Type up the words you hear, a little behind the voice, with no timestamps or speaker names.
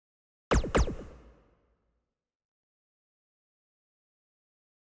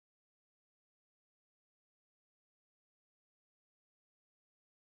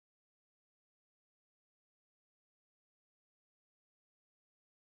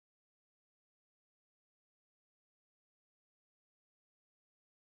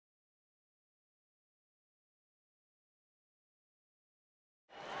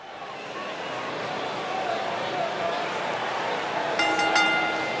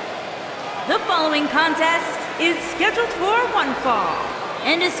The following contest is scheduled for one fall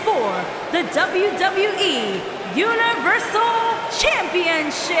and is for the WWE Universal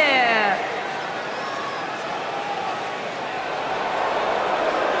Championship.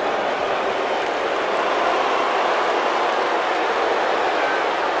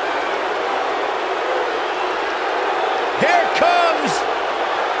 Here comes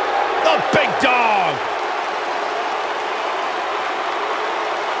the big dog.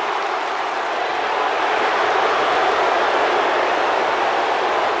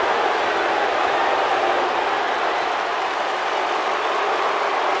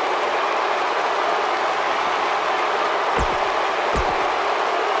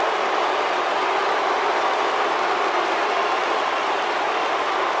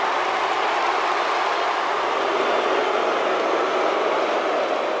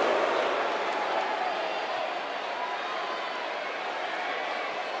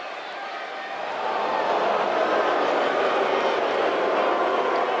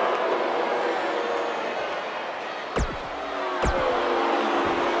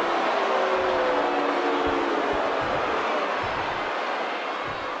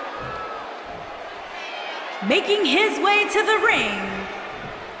 Making his way to the ring,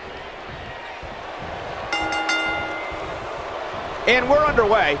 And we're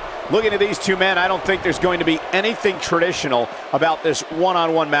underway. Looking at these two men, I don't think there's going to be anything traditional about this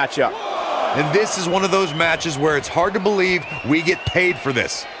one-on-one matchup. And this is one of those matches where it's hard to believe we get paid for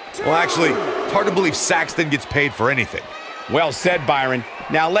this. Well, actually, it's hard to believe Saxton gets paid for anything. Well said, Byron.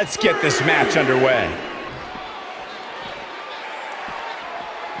 Now let's get this match underway.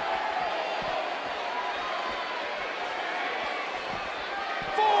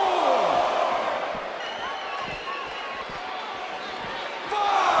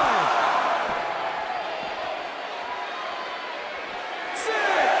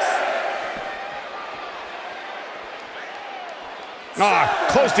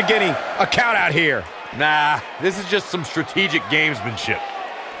 Close to getting a count out here. Nah, this is just some strategic gamesmanship.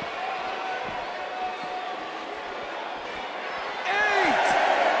 8,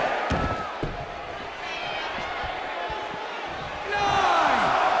 9,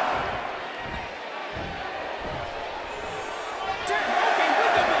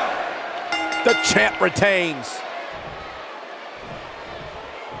 10. The champ retains.